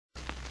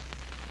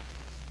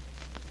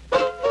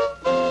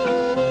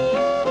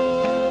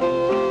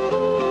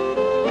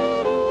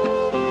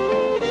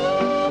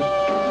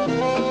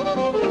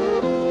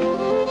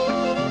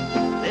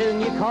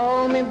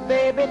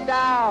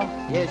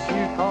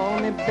Yes, you call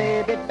me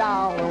baby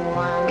doll,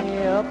 wind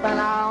me up and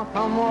I'll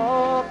come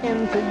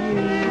walking to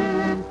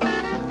you.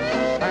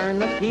 Turn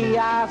the key,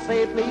 I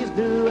say please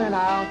do, and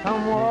I'll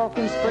come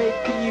walking straight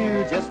to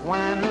you. Just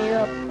wind me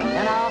up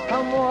and I'll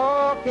come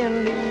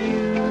walking to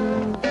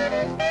you.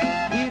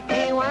 You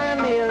can't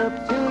wind me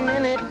up too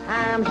many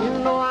times, you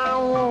know I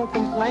won't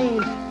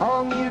complain.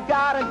 All you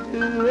gotta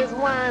do is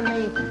wind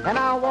me, and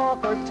I'll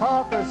walk or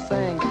talk or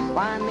sing.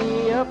 Wind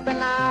me up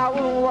and I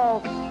will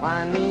walk,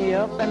 wind me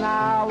up and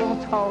I will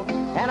talk,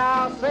 and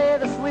I'll say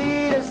the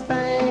sweetest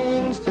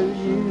things to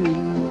you.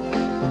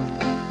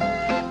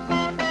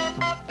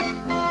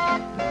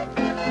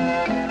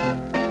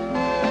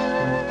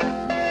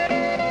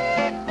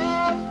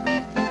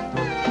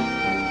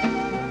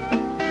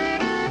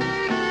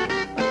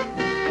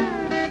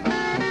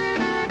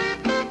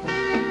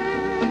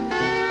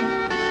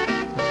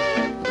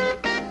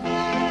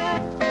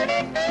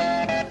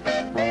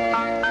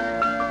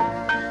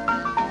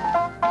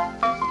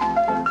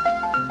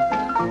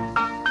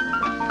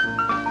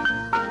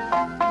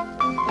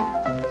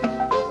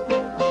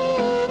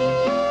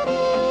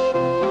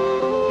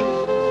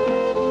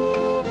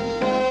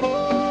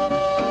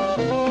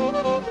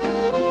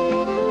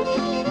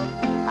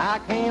 I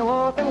can't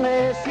walk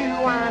unless you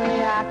wind me,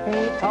 I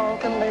can't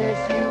talk unless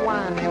you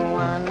wind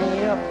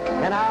me up,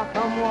 and I'll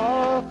come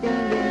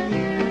walking to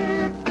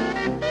you.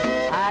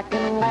 I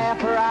can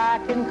laugh or I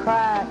can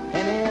cry,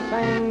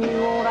 anything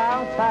you want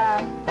I'll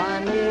try.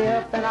 Wind me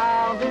up and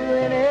I'll do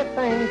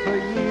anything for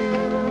you.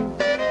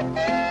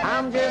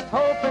 I'm just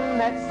hoping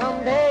that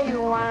someday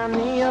you'll wind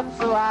me up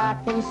so I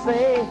can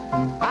say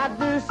I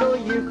do, so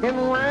you can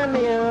wind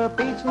me up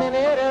each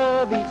minute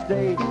of each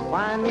day.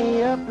 Wind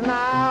me up and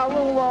I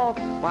will walk,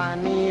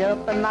 wind me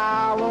up and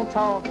I will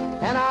talk,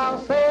 and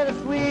I'll say the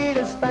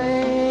sweetest thing.